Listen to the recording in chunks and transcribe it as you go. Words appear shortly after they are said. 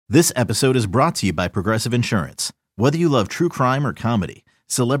This episode is brought to you by Progressive Insurance. Whether you love true crime or comedy,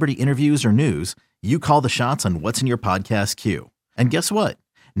 celebrity interviews or news, you call the shots on what's in your podcast queue. And guess what?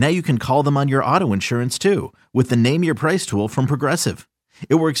 Now you can call them on your auto insurance too with the Name Your Price tool from Progressive.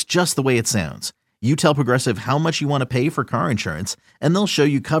 It works just the way it sounds. You tell Progressive how much you want to pay for car insurance, and they'll show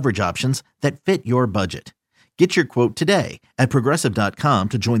you coverage options that fit your budget. Get your quote today at Progressive.com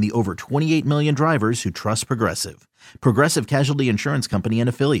to join the over 28 million drivers who trust Progressive. Progressive Casualty Insurance Company and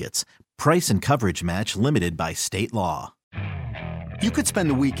Affiliates. Price and coverage match limited by state law. You could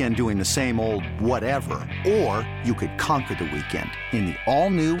spend the weekend doing the same old whatever, or you could conquer the weekend in the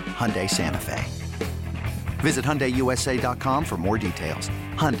all-new Hyundai Santa Fe. Visit HyundaiUSA.com for more details.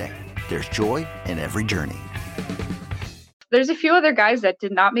 Hyundai, there's joy in every journey. There's a few other guys that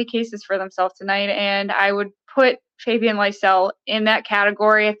did not make cases for themselves tonight, and I would put Fabian Lysell in that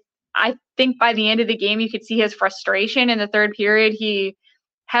category. I think by the end of the game, you could see his frustration in the third period. He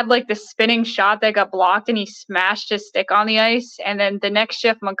had like the spinning shot that got blocked, and he smashed his stick on the ice. And then the next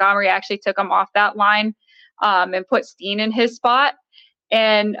shift, Montgomery actually took him off that line and put Steen in his spot.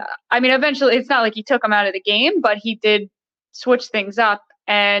 And I mean, eventually, it's not like he took him out of the game, but he did switch things up.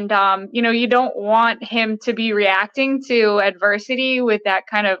 And, you don't want him to be reacting to adversity with that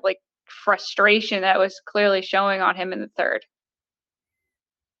kind of like frustration that was clearly showing on him in the third.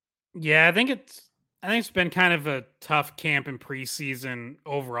 Yeah, I think it's been kind of a tough camp in preseason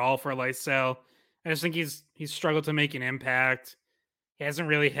overall for Lysell. I just think he's struggled to make an impact. He hasn't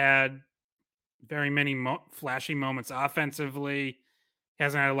really had very many flashy moments offensively. He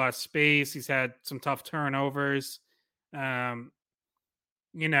hasn't had a lot of space. He's had some tough turnovers. I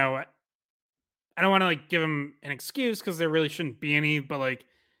don't want to like give him an excuse because there really shouldn't be any, but like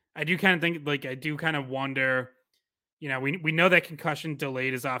I do kind of wonder, we know that concussion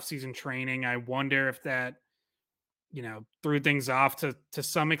delayed his off-season training. I wonder if that, threw things off to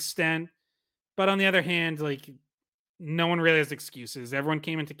some extent. But on the other hand, like no one really has excuses. Everyone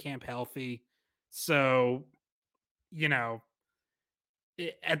came into camp healthy. So,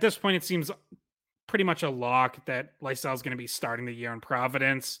 at this point, it seems pretty much a lock that Lysell is going to be starting the year in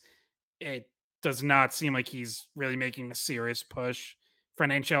Providence. It does not seem like he's really making a serious push for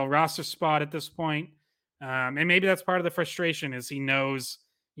an NHL roster spot at this point. And maybe that's part of the frustration is he knows,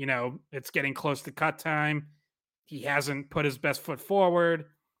 it's getting close to cut time. He hasn't put his best foot forward.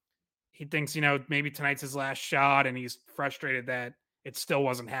 He thinks, maybe tonight's his last shot, and he's frustrated that it still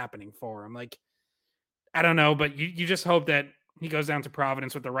wasn't happening for him. Like, I don't know, but you just hope that he goes down to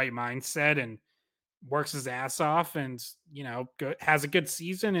Providence with the right mindset and works his ass off and, has a good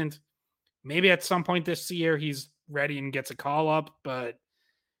season. And maybe at some point this year he's ready and gets a call up. But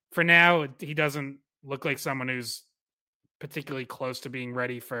for now, he doesn't look like someone who's particularly close to being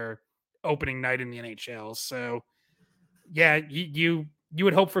ready for opening night in the NHL. So, yeah, you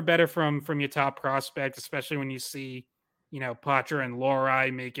would hope for better from your top prospect, especially when you see, Poitras and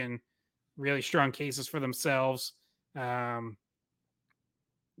Lohrei making really strong cases for themselves. I'm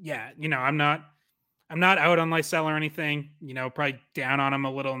not out on Lysell or anything, probably down on him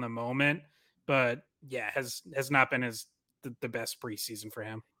a little in the moment, but yeah, has not been the best preseason for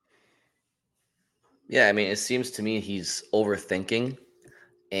him. Yeah, I mean, it seems to me he's overthinking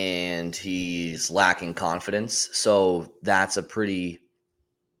and he's lacking confidence. So that's a pretty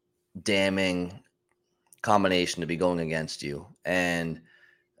damning combination to be going against you. And,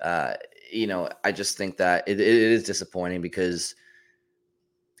 I just think that it is disappointing because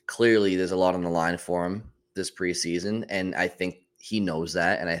clearly there's a lot on the line for him this preseason. And I think he knows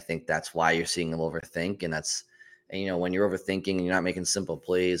that. And I think that's why you're seeing him overthink. And when you're overthinking and you're not making simple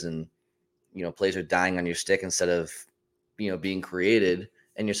plays and, plays are dying on your stick instead of, being created,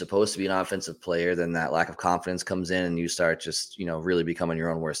 and you're supposed to be an offensive player, then that lack of confidence comes in and you start just, really becoming your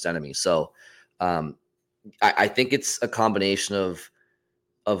own worst enemy. So I think it's a combination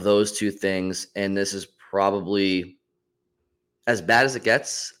of those two things. And this is probably as bad as it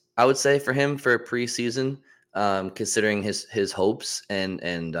gets, I would say, for him for preseason, considering his hopes and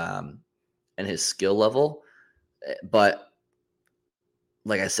his skill level. But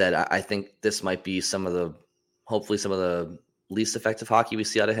like I said, I think this might be hopefully some of the least effective hockey we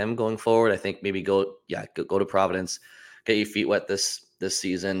see out of him going forward. I think maybe go to Providence, get your feet wet this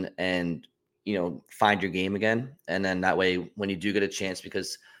season, and find your game again. And then that way, when you do get a chance,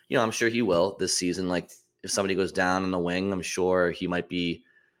 because I'm sure he will this season. Like if somebody goes down in the wing, I'm sure he might be,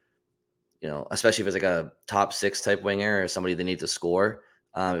 especially if it's like a top 6 type winger or somebody they need to score.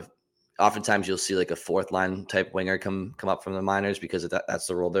 Oftentimes you'll see like a 4th line type winger come up from the minors because that's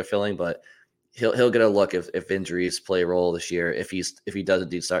the role they're filling. But he'll get a look if injuries play a role this year, if he does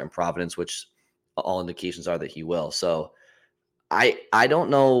indeed start in Providence, which all indications are that he will. So I don't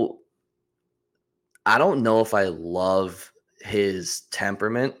know. I don't know if I love his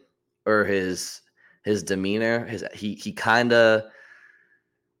temperament or his demeanor. He kind of,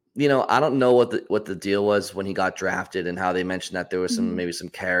 I don't know what the deal was when he got drafted and how they mentioned that there was maybe some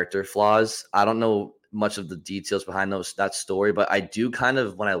character flaws. I don't know much of the details behind that story, but I do kind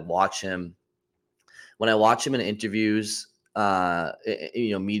of when I watch him in interviews,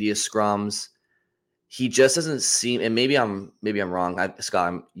 media scrums, he just doesn't seem, and maybe I'm wrong.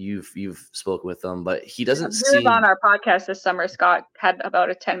 Scott, you've spoken with him, but he doesn't He was seem on our podcast this summer. Scott had about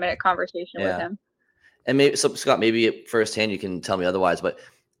a 10-minute conversation with him. And maybe so, Scott, maybe firsthand you can tell me otherwise, but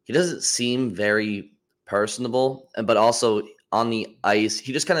he doesn't seem very personable, but also on the ice,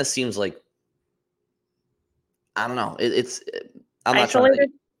 he just kind of seems like, I don't know. I'm not trying to.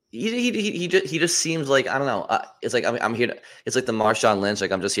 He just seems like, I don't know. It's like I'm here. It's like the Marshawn Lynch,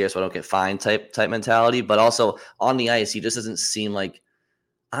 like I'm just here so I don't get fined type mentality. But also on the ice, he just doesn't seem like,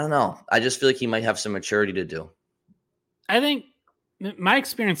 I don't know. I just feel like he might have some maturity to do. I think my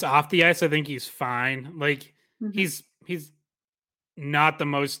experience off the ice, I think he's fine. Like he's not the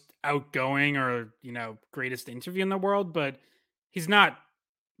most outgoing or greatest interview in the world, but he's not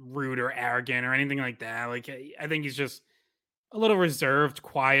rude or arrogant or anything like that. Like I think he's just a little reserved,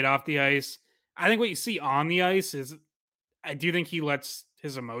 quiet off the ice. I think what you see on the ice is I do think he lets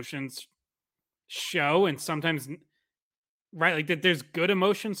his emotions show, and sometimes like that there's good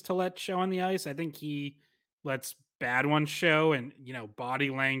emotions to let show on the ice. I think he lets bad ones show, and body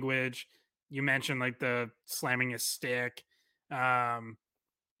language. You mentioned like the slamming his stick.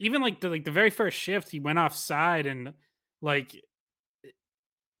 Even like the very first shift, he went offside, and like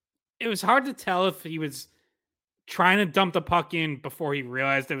it was hard to tell if he was trying to dump the puck in before he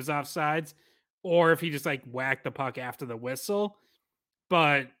realized it was offsides, or if he just like whacked the puck after the whistle.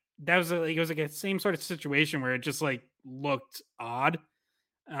 But that was it was like a same sort of situation where it just like looked odd.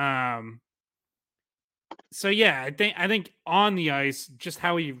 So yeah, I think on the ice, just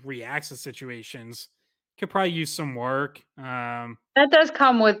how he reacts to situations could probably use some work. That does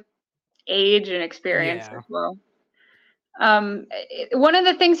come with age and experience as well. One of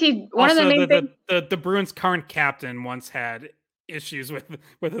the things the Bruins' current captain once had issues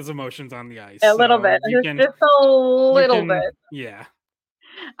with his emotions on the ice. A little bit, just a little bit. Yeah.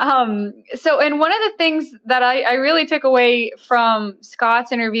 So, and one of the things that I really took away from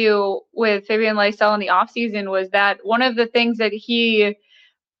Scott's interview with Fabian Lysell in the offseason was that one of the things that he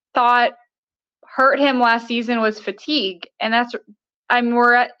thought hurt him last season was fatigue. And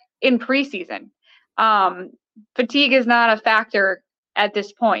we're in preseason. Fatigue is not a factor at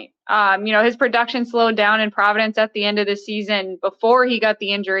this point. His production slowed down in Providence at the end of the season before he got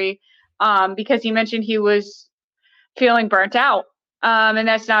the injury, because he mentioned he was feeling burnt out. And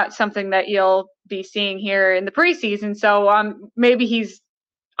that's not something that you'll be seeing here in the preseason. So maybe he's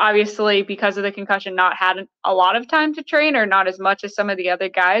obviously, because of the concussion, not had a lot of time to train, or not as much as some of the other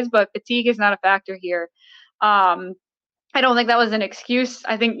guys, but fatigue is not a factor here. I don't think that was an excuse.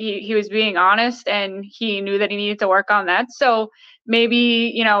 I think he was being honest, and he knew that he needed to work on that. So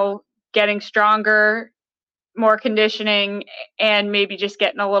maybe, getting stronger, more conditioning, and maybe just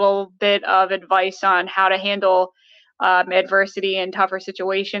getting a little bit of advice on how to handle adversity and tougher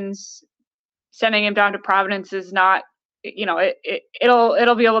situations. Sending him down to Providence is not,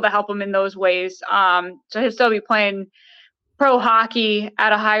 it'll be able to help him in those ways. So he'll still be playing pro hockey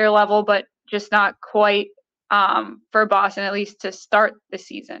at a higher level, but just not quite for Boston, at least to start the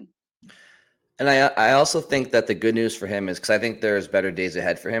season. And I also think that the good news for him is, because I think there's better days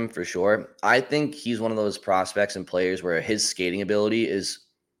ahead for him for sure. I think he's one of those prospects and players where his skating ability is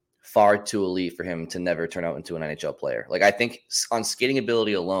far too elite for him to never turn out into an NHL player. Like, I think on skating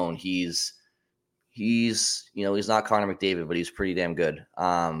ability alone, he's not Connor McDavid, but he's pretty damn good.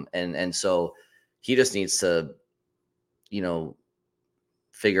 And so he just needs to,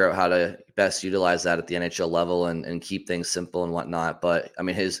 figure out how to best utilize that at the NHL level and keep things simple and whatnot. But I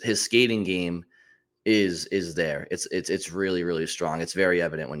mean, his skating game is there. It's really, really strong. It's very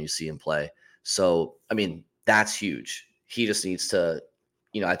evident when you see him play. So, I mean, that's huge. He just needs to,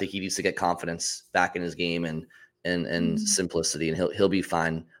 I think he needs to get confidence back in his game and simplicity, and he'll be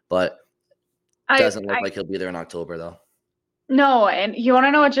fine. But it doesn't look like he'll be there in October, though. No, and you want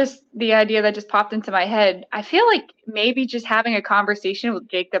to know what just the idea that just popped into my head? I feel like maybe just having a conversation with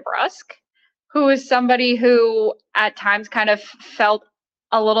Jake DeBrusk, who is somebody who at times kind of felt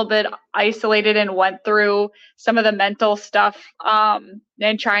a little bit isolated and went through some of the mental stuff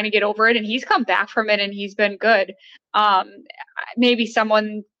and trying to get over it. And he's come back from it and he's been good. Maybe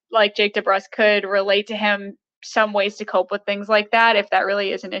someone like Jake DeBrusk could relate to him some ways to cope with things like that, if that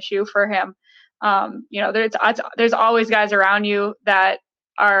really is an issue for him. There's always guys around you that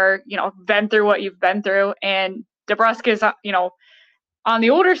are, been through what you've been through. And DeBrusque is, on the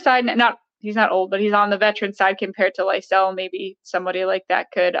older side, he's not old, but he's on the veteran side compared to Lysell. Maybe somebody like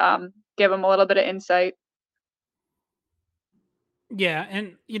that could give him a little bit of insight. Yeah,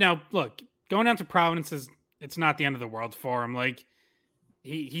 and look, going down to Providence it's not the end of the world for him. Like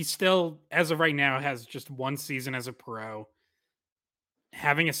he still, as of right now, has just one season as a pro.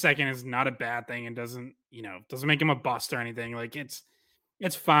 Having a second is not a bad thing and doesn't make him a bust or anything. Like it's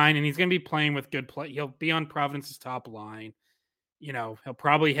fine, and he's gonna be playing with good play. He'll be on Providence's top line. He'll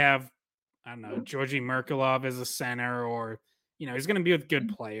probably have, I don't know, Georgi Merkulov as a center, or he's gonna be with good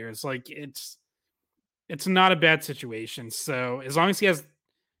players. Like it's not a bad situation. So as long as he has,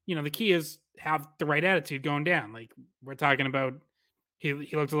 the key is have the right attitude going down. Like we're talking about, he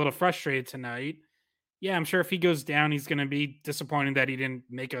looked a little frustrated tonight. Yeah, I'm sure if he goes down, he's going to be disappointed that he didn't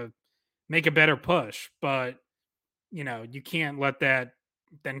make a better push. But you can't let that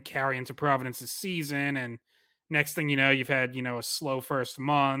then carry into Providence's season. And next thing you know, you've had a slow first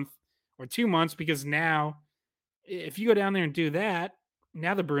month or 2 months, because now if you go down there and do that,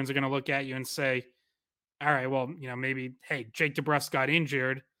 now the Bruins are going to look at you and say, all right, well, maybe, hey, Jake DeBrusque got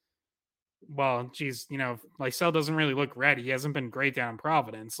injured. Well, geez, Lysell doesn't really look ready. He hasn't been great down in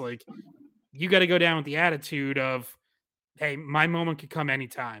Providence. Like, you got to go down with the attitude of, hey, my moment could come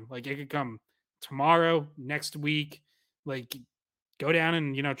anytime. Like, it could come tomorrow, next week. Like, go down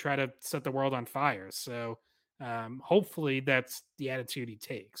and, try to set the world on fire. So, hopefully that's the attitude he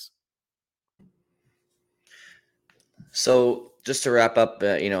takes. So just to wrap up,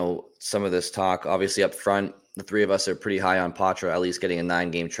 some of this talk, obviously up front, the three of us are pretty high on Patra, at least getting a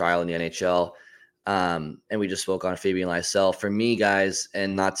 9-game trial in the NHL. And we just spoke on Fabian Lysell. For me, guys,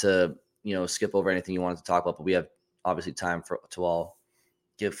 and not to, skip over anything you wanted to talk about, but we have obviously time to all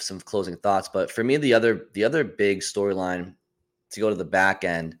give some closing thoughts. But for me, the other big storyline to go to the back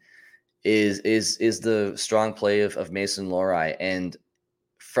end is the strong play of Mason Lohrei. And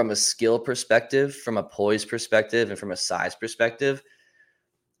from a skill perspective, from a poise perspective, and from a size perspective,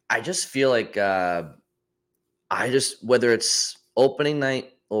 I just feel like whether it's opening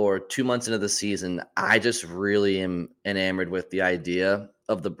night or 2 months into the season, I just really am enamored with the idea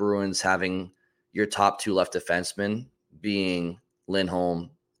of the Bruins having your top two left defensemen being Lindholm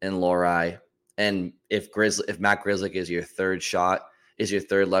and Lohrei. And if Matt Grzelcyk is your third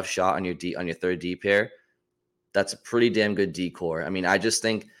left shot on your third D pair, that's a pretty damn good D-core. I mean, I just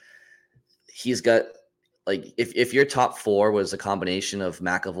think he's got, like, if your top four was a combination of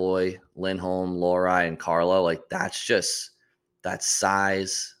McAvoy, Lindholm, Lohrei, and Carlo, like that's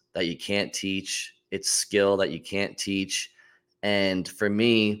size that you can't teach. It's skill that you can't teach. And for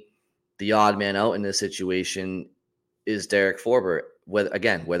me, the odd man out in this situation is Derek Forbort.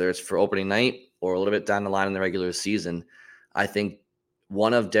 Whether it's for opening night or a little bit down the line in the regular season, I think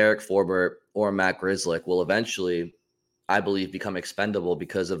one of Derek Forbort or Matt Grzelcyk will eventually, I believe, become expendable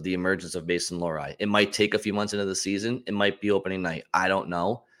because of the emergence of Mason Lohrei. It might take a few months into the season. It might be opening night. I don't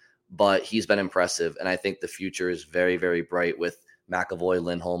know, but he's been impressive. And I think the future is very, very bright with McAvoy,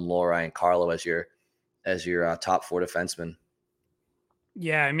 Lindholm, Lohrei, and Carlo as your top four defensemen.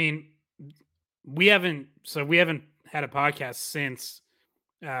 Yeah. I mean, we haven't had a podcast since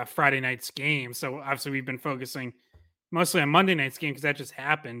Friday night's game. So obviously we've been focusing mostly on Monday night's game because that just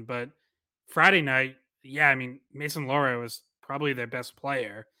happened. But Friday night, yeah, I mean, Mason Lohrei was probably their best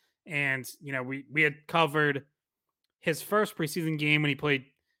player. And, we had covered his first preseason game when he played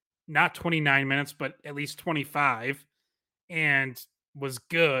not 29 minutes, but at least 25 and was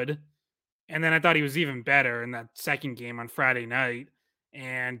good. And then I thought he was even better in that second game on Friday night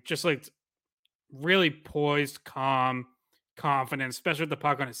and just like really poised, calm, confident, especially with the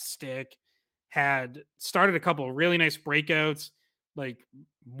puck on his stick. Had started a couple of really nice breakouts, like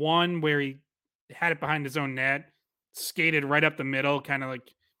one where he had it behind his own net, skated right up the middle, kind of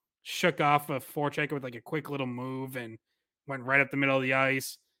like shook off a forechecker with like a quick little move and went right up the middle of the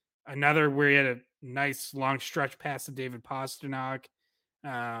ice. Another where he had a nice long stretch pass to David Pastrnak,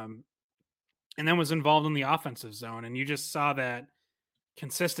 and then was involved in the offensive zone. And you just saw that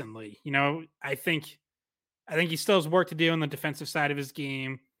consistently. I think he still has work to do on the defensive side of his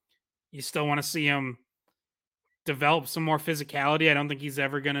game. You still want to see him develop some more physicality. I don't think he's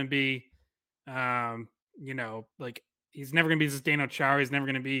ever going to be, like he's never going to be Zdeno Chara. He's never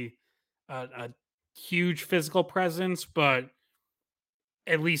going to be a huge physical presence, but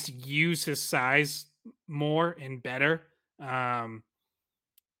at least use his size more and better. That's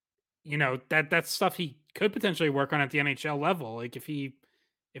stuff he could potentially work on at the NHL level. Like if he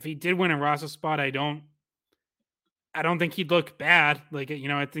did win a roster spot, I don't I don't think he'd look bad. Like,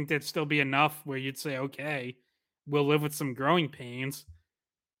 I think that'd still be enough where you'd say, okay, we'll live with some growing pains.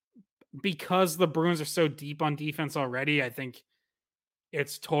 Because the Bruins are so deep on defense already, I think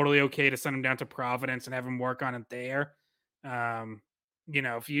it's totally okay to send him down to Providence and have him work on it there.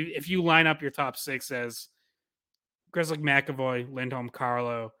 If you line up your top six as Grizzly McAvoy, Lindholm,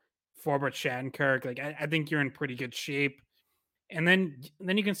 Carlo, Forbort, Shattenkirk, like I think you're in pretty good shape. And then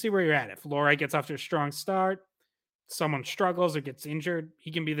you can see where you're at. If Lohrei gets off to a strong start, someone struggles or gets injured, he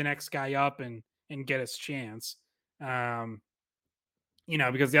can be the next guy up and get his chance. Because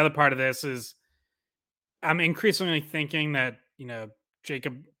the other part of this is I'm increasingly thinking that,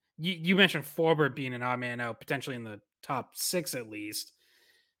 Jacob, you mentioned Forbort being an odd man out, potentially in the top 6 at least.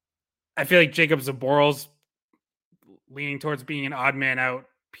 I feel like Jacob Zaboral's leaning towards being an odd man out,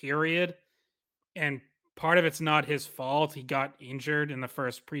 period. And part of it's not his fault. He got injured in the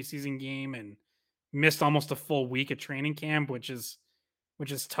first preseason game and missed almost a full week of training camp, which is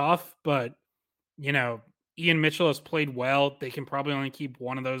tough. But, Ian Mitchell has played well. They can probably only keep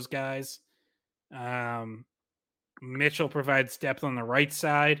one of those guys. Mitchell provides depth on the right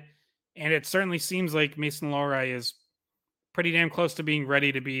side, and it certainly seems like Mason Lohrei is pretty damn close to being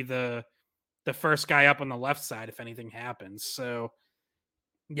ready to be the first guy up on the left side if anything happens. So,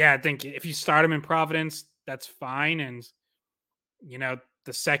 yeah, I think if you start him in Providence, that's fine. And,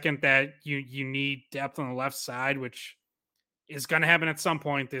 the second that you need depth on the left side, which is going to happen at some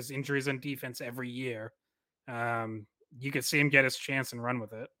point, there's injuries on defense every year. You could see him get his chance and run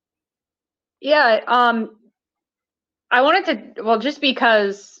with it. Yeah. I wanted to, just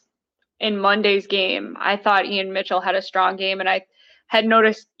because in Monday's game, I thought Ian Mitchell had a strong game, and I had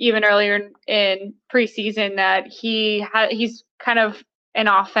noticed even earlier in preseason that he's kind of an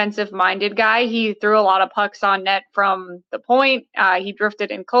offensive-minded guy. He threw a lot of pucks on net from the point. He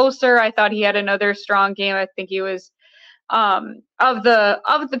drifted in closer. I thought he had another strong game. I think he was of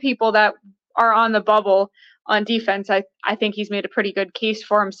the people that are on the bubble on defense. I think he's made a pretty good case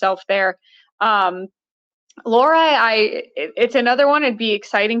for himself there. Lohrei, it's another one. It'd be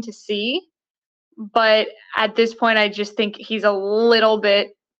exciting to see, but at this point, I just think he's a little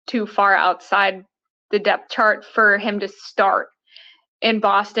bit too far outside the depth chart for him to start in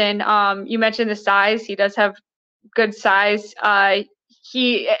Boston. You mentioned the size; he does have good size. And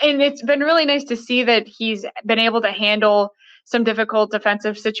it's been really nice to see that he's been able to handle some difficult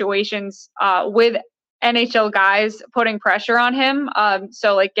defensive situations with NHL guys putting pressure on him.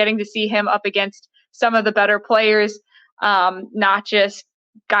 So like getting to see him up against some of the better players, not just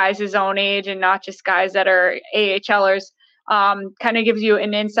guys his own age and not just guys that are AHLers, kind of gives you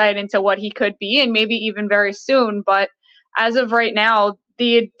an insight into what he could be and maybe even very soon. But as of right now,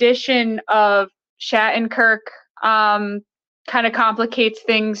 the addition of Shattenkirk kind of complicates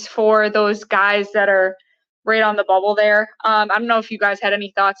things for those guys that are right on the bubble there. I don't know if you guys had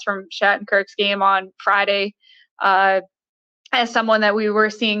any thoughts from Shattenkirk's game on Friday. As someone that we were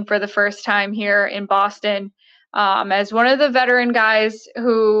seeing for the first time here in Boston, as one of the veteran guys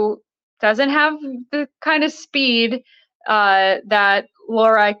who doesn't have the kind of speed that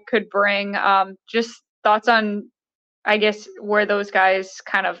Lohrei could bring. Just thoughts on, I guess, where those guys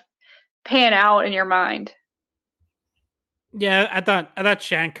kind of pan out in your mind. Yeah, I thought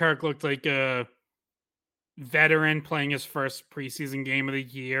Shattenkirk looked like a veteran playing his first preseason game of the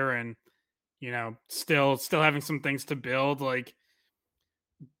year, and still having some things to build. Like,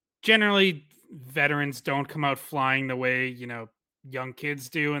 generally, veterans don't come out flying the way young kids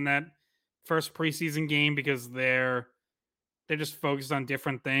do in that first preseason game because they're just focused on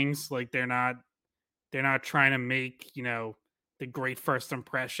different things. Like they're not trying to make the great first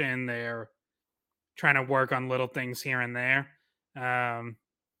impression. They're trying to work on little things here and there. I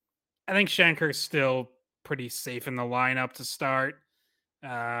think Shattenkirk's still pretty safe in the lineup to start.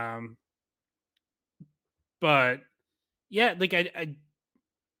 But yeah, like I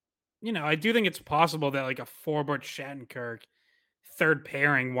do think it's possible that like a Forbort Shattenkirk third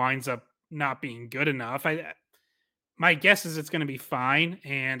pairing winds up not being good enough. My guess is it's going to be fine,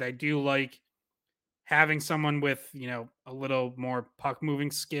 and I do like having someone with a little more puck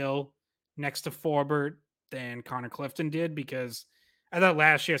moving skill next to Forbort than Connor Clifton did, because I thought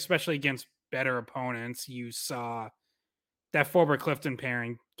last year, especially against better opponents, you saw that Forbort Clifton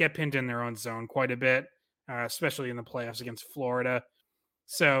pairing get pinned in their own zone quite a bit, especially in the playoffs against Florida.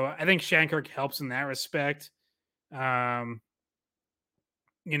 So I think Shattenkirk helps in that respect. Ian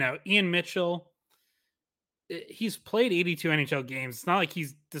Mitchell, he's played 82 NHL games. It's not like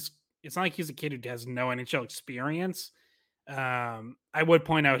he's a kid who has no NHL experience. I would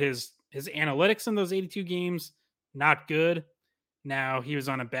point out his analytics in those 82 games, not good. Now he was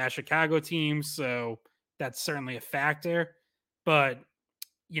on a bad Chicago team, so that's certainly a factor. But,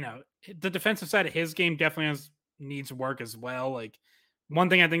 the defensive side of his game definitely needs work as well. Like, one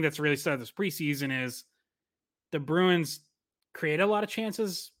thing I think that's really started this preseason is the Bruins create a lot of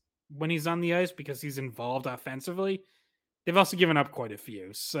chances when he's on the ice because he's involved offensively. They've also given up quite a few.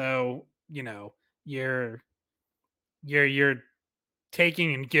 So, you're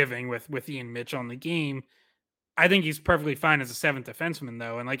taking and giving with Ian Mitchell in the game. I think he's perfectly fine as a seventh defenseman,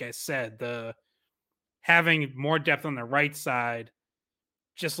 though. And like I said, the having more depth on the right side,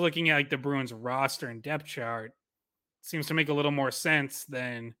 just looking at like the Bruins roster and depth chart, seems to make a little more sense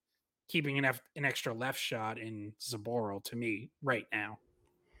than keeping an extra left shot in Zboril to me right now.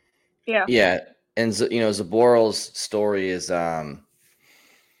 Yeah. Yeah. And, Zboril's story is,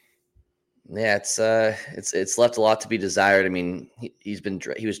 it's left a lot to be desired. I mean,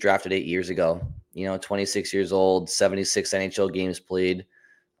 he was drafted 8 years ago, 26 years old, 76 NHL games played.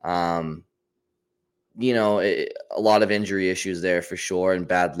 A lot of injury issues there for sure and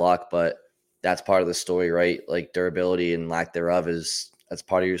bad luck, but that's part of the story, right? Like durability and lack thereof that's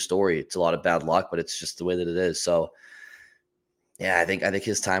part of your story. It's a lot of bad luck, but it's just the way that it is. So yeah, I think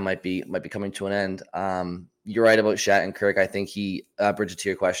his time might be coming to an end. You're right about Shattenkirk. I think Bridget, to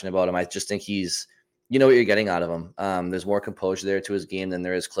your question about him, I just think he's, what you're getting out of him. There's more composure there to his game than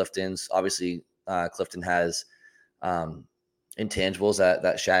there is Clifton's. Obviously, Clifton has intangibles that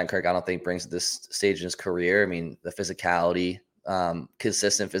Shattenkirk I don't think brings at this stage in his career. I mean, the physicality,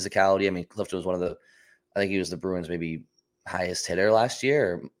 consistent physicality. I mean, Clifton was I think he was the Bruins maybe highest hitter last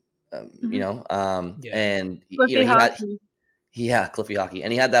year. And Cliffy Hockey,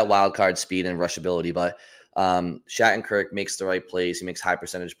 and he had that wild card speed and rushability. But Shattenkirk makes the right plays. He makes high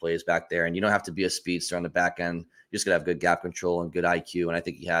percentage plays back there, and you don't have to be a speedster on the back end. You just gotta have good gap control and good IQ, and I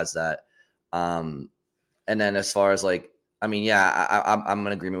think he has that. And then as far as I'm in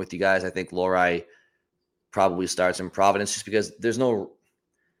agreement with you guys. I think Lohrei probably starts in Providence just because there's no,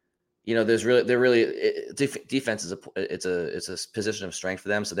 defense is a position of strength for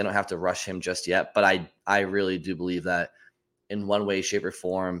them, so they don't have to rush him just yet. But I really do believe that in one way, shape, or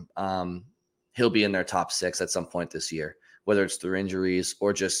form, he'll be in their top 6 at some point this year, whether it's through injuries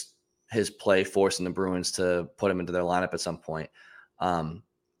or just his play forcing the Bruins to put him into their lineup at some point.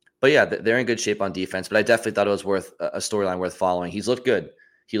 But yeah, they're in good shape on defense. But I definitely thought it was worth a storyline worth following. He's looked good.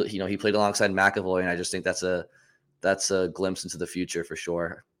 He played alongside McAvoy, and I just think that's a glimpse into the future for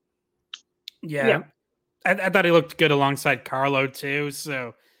sure. Yeah. I thought he looked good alongside Carlo too.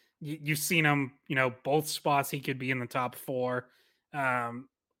 So you've seen him, both spots he could be in the top 4. And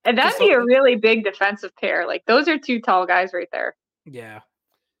that'd be a really big defensive pair. Like those are 2 tall guys right there. Yeah.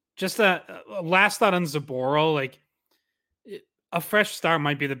 Just a last thought on Zboril, like a fresh start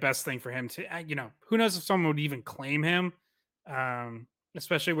might be the best thing for him to, who knows if someone would even claim him,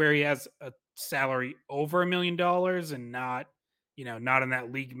 especially where he has a salary over $1 million and not in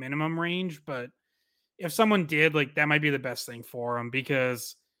that league minimum range. But if someone did, that might be the best thing for him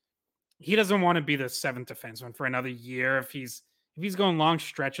because he doesn't want to be the 7th defenseman for another year if he's going long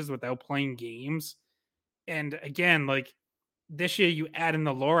stretches without playing games. And again, this year you add in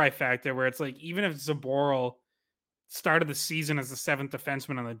the Lohrei factor where it's even if Zboril started the season as the 7th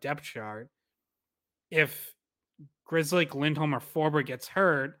defenseman on the depth chart, if Grzelcyk, Lindholm, or Forbort gets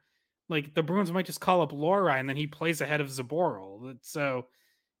hurt, the Bruins might just call up Lohrei and then he plays ahead of Zboril. So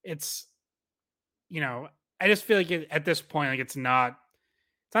it's, I just feel like at this point, it's not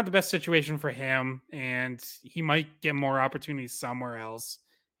the best situation for him, and he might get more opportunities somewhere else,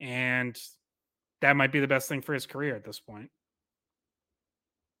 and that might be the best thing for his career at this point.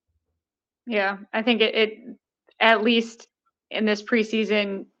 Yeah, I think it at least in this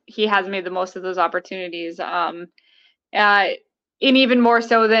preseason, he has made the most of those opportunities. And even more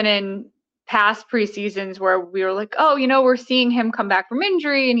so than in past preseasons where we were like, oh, we're seeing him come back from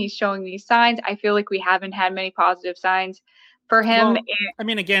injury and he's showing these signs. I feel like we haven't had many positive signs for him. Well, I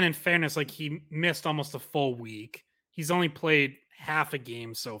mean, again, in fairness, he missed almost a full week. He's only played half a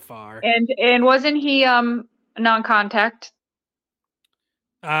game so far. And wasn't he non-contact?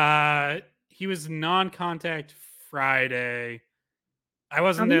 He was non-contact Friday. I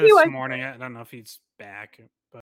wasn't there this morning. I don't know if he's back.